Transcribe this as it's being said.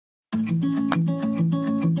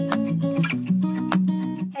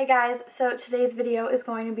guys, so today's video is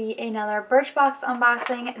going to be another Birchbox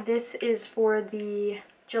unboxing. This is for the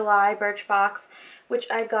July Birchbox, which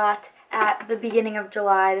I got at the beginning of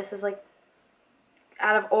July. This is like,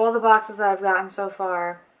 out of all the boxes that I've gotten so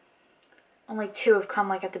far, only 2 have come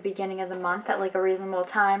like at the beginning of the month at like a reasonable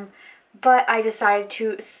time. But I decided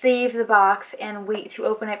to save the box and wait to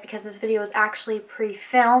open it because this video is actually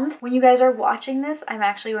pre-filmed. When you guys are watching this, I'm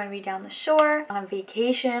actually going to be down the shore on a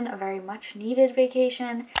vacation, a very much needed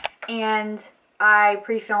vacation, and I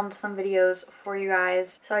pre-filmed some videos for you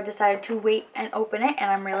guys. So I decided to wait and open it,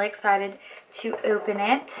 and I'm really excited to open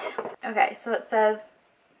it. Okay, so it says,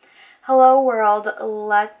 "Hello world,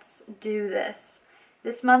 let's do this.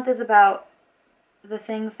 This month is about the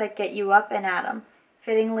things that get you up and at 'em.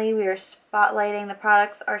 Fittingly, we are spotlighting the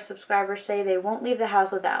products our subscribers say they won't leave the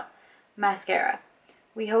house without. Mascara.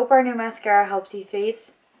 We hope our new mascara helps you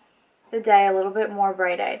face the day a little bit more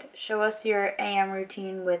bright-eyed. Show us your AM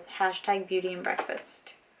routine with hashtag beauty and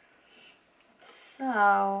breakfast."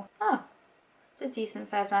 So, oh, it's a decent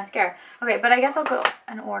sized mascara. Okay, but I guess I'll go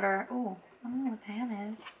and order. Ooh, I don't know what the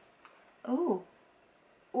ham is. Ooh,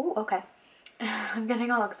 okay. I'm getting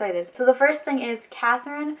all excited. So the first thing is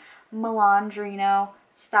Catherine Malandrino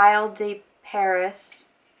Style de Paris.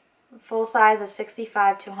 Full size is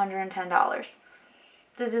 $65 to $110.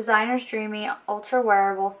 The designer's dreamy, ultra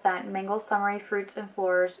wearable scent mingles summery fruits and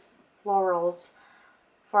florals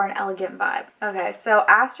for an elegant vibe. Okay, so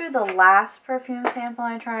after the last perfume sample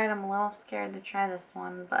I tried, I'm a little scared to try this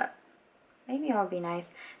one, but maybe it'll be nice.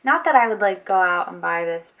 Not that I would like go out and buy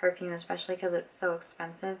this perfume, especially because it's so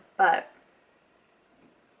expensive, but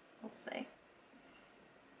we'll see.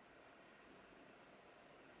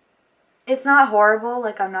 It's not horrible,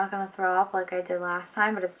 like I'm not going to throw up like I did last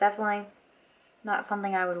time, but it's definitely not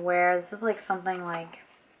something I would wear. This is like something like,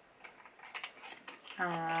 I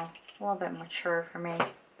don't know, a little bit mature for me,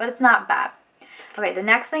 but it's not bad. Okay, the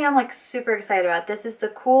next thing I'm like super excited about, this is the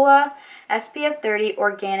Coola SPF 30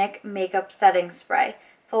 Organic Makeup Setting Spray.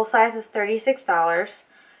 Full size is $36.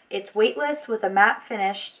 It's weightless with a matte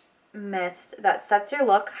finished mist that sets your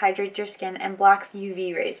look, hydrates your skin, and blocks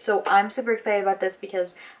UV rays. So I'm super excited about this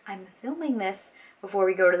because I'm filming this before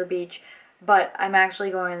we go to the beach, but I'm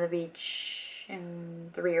actually going to the beach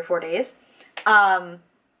in 3 or 4 days. And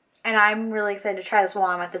I'm really excited to try this while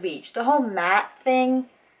I'm at the beach. The whole matte thing,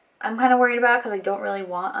 I'm kind of worried about because I don't really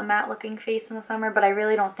want a matte looking face in the summer, but I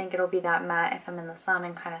really don't think it'll be that matte if I'm in the sun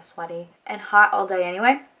and kind of sweaty and hot all day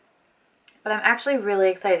anyway. But I'm actually really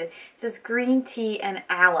excited. It says green tea and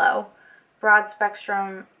aloe, broad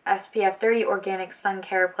spectrum SPF 30 organic sun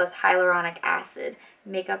care plus hyaluronic acid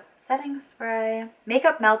makeup setting spray.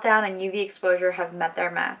 Makeup meltdown and UV exposure have met their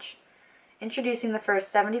match. Introducing the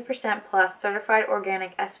first 70% plus certified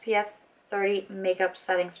organic SPF 30 makeup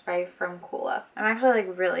setting spray from Coola. I'm actually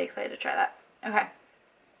like really excited to try that. Okay.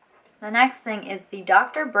 The next thing is the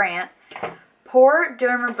Dr. Brandt Pore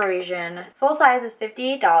Dermabrasion. Full size is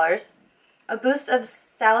 $58. A boost of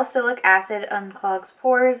salicylic acid unclogs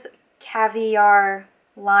pores, caviar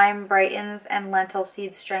lime brightens, and lentil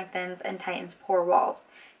seed strengthens and tightens pore walls.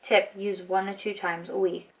 Tip, use 1 to 2 times a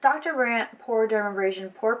week. Dr. Brandt Pore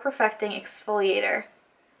Dermabrasion Pore Perfecting Exfoliator.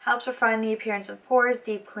 Helps refine the appearance of pores,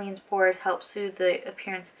 deep cleans pores, helps soothe the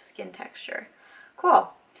appearance of skin texture.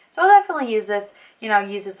 Cool. So I'll definitely use this,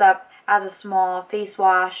 use this up as a small face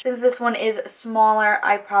wash. Since this one is smaller,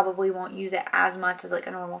 I probably won't use it as much as like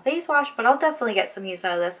a normal face wash, but I'll definitely get some use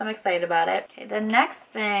out of this. I'm excited about it. Okay, the next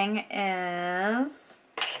thing is,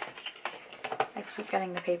 I keep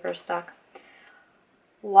getting the paper stuck.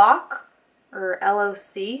 Lock, or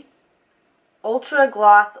LOC, Ultra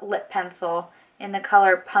Gloss Lip Pencil in the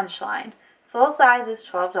color Punchline. Full size is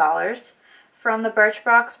 $12. From the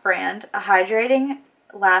Birchbox brand, a hydrating,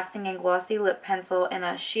 lasting, and glossy lip pencil in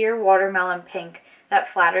a sheer watermelon pink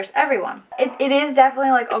that flatters everyone. It is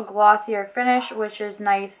definitely like a glossier finish, which is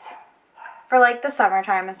nice for like the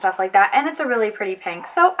summertime and stuff like that, and it's a really pretty pink,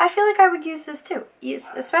 so I feel like I would use this too,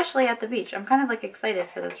 especially at the beach. I'm kind of like excited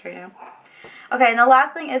for this right now. Okay, and the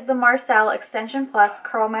last thing is the Marcel Extension Plus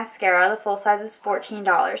Curl Mascara. The full size is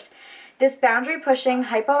 $14. This boundary-pushing,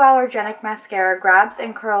 hypoallergenic mascara grabs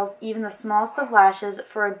and curls even the smallest of lashes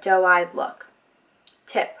for a doe-eyed look.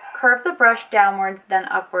 Tip, curve the brush downwards, then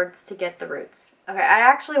upwards to get the roots. Okay, I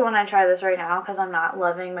actually want to try this right now because I'm not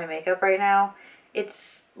loving my makeup right now.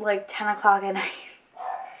 It's like 10 o'clock at night,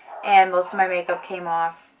 and most of my makeup came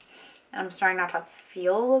off, and I'm starting not to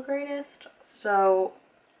feel the greatest. So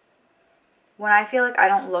when I feel like I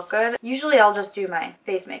don't look good, usually I'll just do my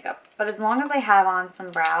face makeup. But as long as I have on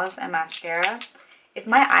some brows and mascara, if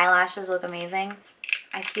my eyelashes look amazing,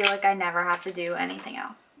 I feel like I never have to do anything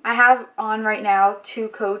else. I have on right now 2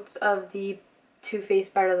 coats of the Too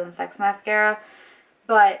Faced Better Than Sex mascara,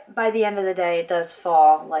 but by the end of the day it does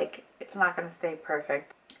fall. Like, it's not going to stay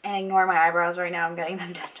perfect. And ignore my eyebrows right now, I'm getting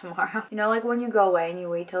them done tomorrow. You know, like when you go away and you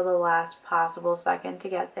wait till the last possible second to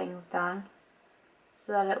get things done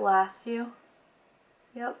so that it lasts you?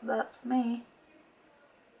 Yep, that's me.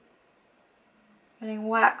 Getting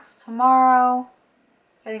waxed tomorrow,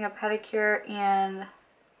 getting a pedicure and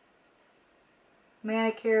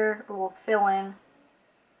manicure, or we'll fill in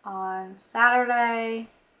on Saturday.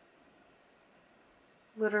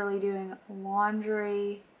 Literally doing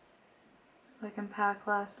laundry so I can pack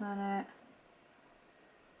last minute. I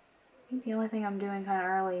think the only thing I'm doing kind of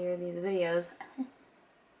early are these videos.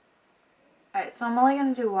 Alright, so I'm only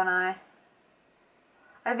going to do one eye.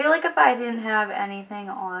 I feel like if I didn't have anything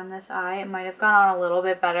on this eye, it might have gone on a little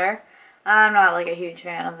bit better. I'm not like a huge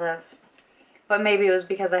fan of this, but maybe it was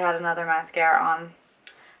because I had another mascara on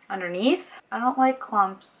underneath. I don't like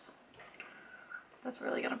clumps. That's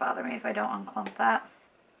really going to bother me if I don't unclump that.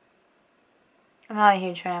 I'm not a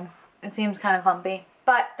huge fan. It seems kind of clumpy,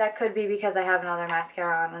 but that could be because I have another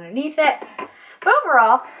mascara on underneath it. But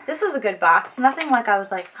overall, this was a good box. Nothing like I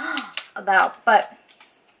was like about, but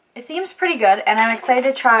it seems pretty good, and I'm excited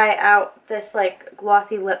to try out this like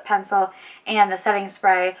glossy lip pencil and the setting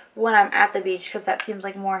spray when I'm at the beach, because that seems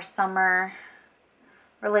like more summer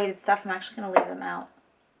related stuff. I'm actually going to leave them out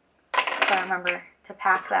so I remember to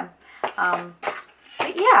pack them.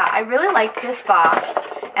 But yeah, I really like this box,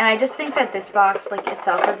 and I just think that this box like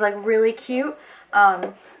itself is like really cute.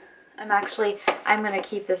 I'm going to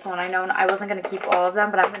keep this one. I know I wasn't going to keep all of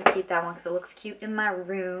them, but I'm going to keep that one because it looks cute in my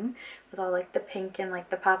room with all like the pink and like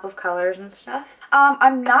the pop of colors and stuff.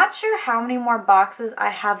 I'm not sure how many more boxes I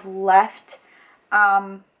have left, but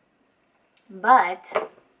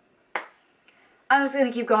I'm just going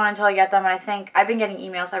to keep going until I get them. And I think I've been getting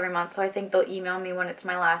emails every month, so I think they'll email me when it's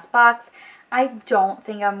my last box. I don't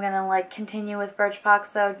think I'm going to like continue with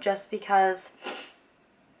Birchbox though, just because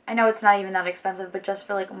I know it's not even that expensive, but just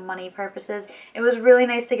for like money purposes. It was really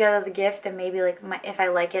nice to get it as a gift, and maybe like if I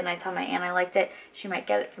like it and I tell my aunt I liked it, she might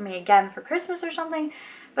get it for me again for Christmas or something.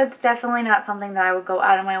 But it's definitely not something that I would go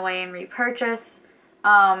out of my way and repurchase.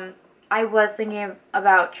 I was thinking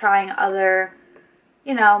about trying other,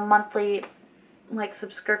 you know, monthly like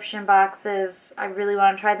subscription boxes. I really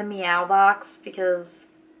want to try the Meow box because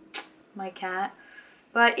my cat.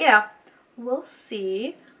 But you know, we'll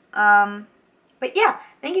see. But yeah,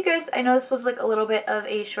 thank you guys. I know this was like a little bit of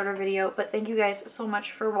a shorter video, but thank you guys so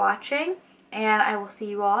much for watching, and I will see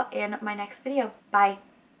you all in my next video. Bye.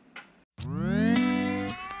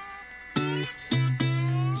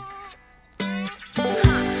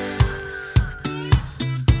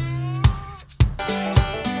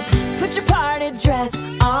 Put your party dress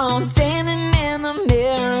on, standing in the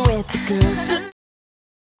mirror with the girls.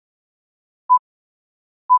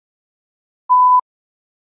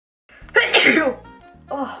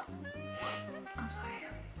 Oh, I'm sorry.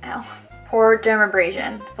 Ow. Pore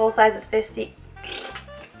dermabrasion. Full size is 50.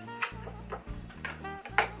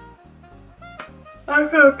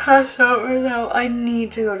 I'm gonna pass out right now. I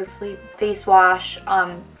need to go to sleep. Face wash.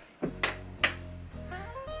 Ow,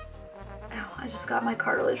 I just got my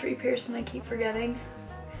cartilage re-pierced and I keep forgetting.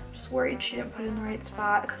 I'm just worried she didn't put it in the right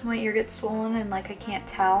spot because my ear gets swollen and like I can't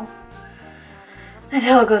tell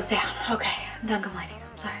until it goes down. Okay, I'm done complaining.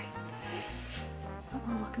 I'm sorry. I don't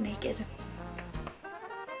want to look naked.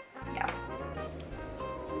 Yeah.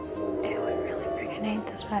 Ew, I really freaking hate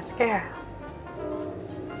this mascara.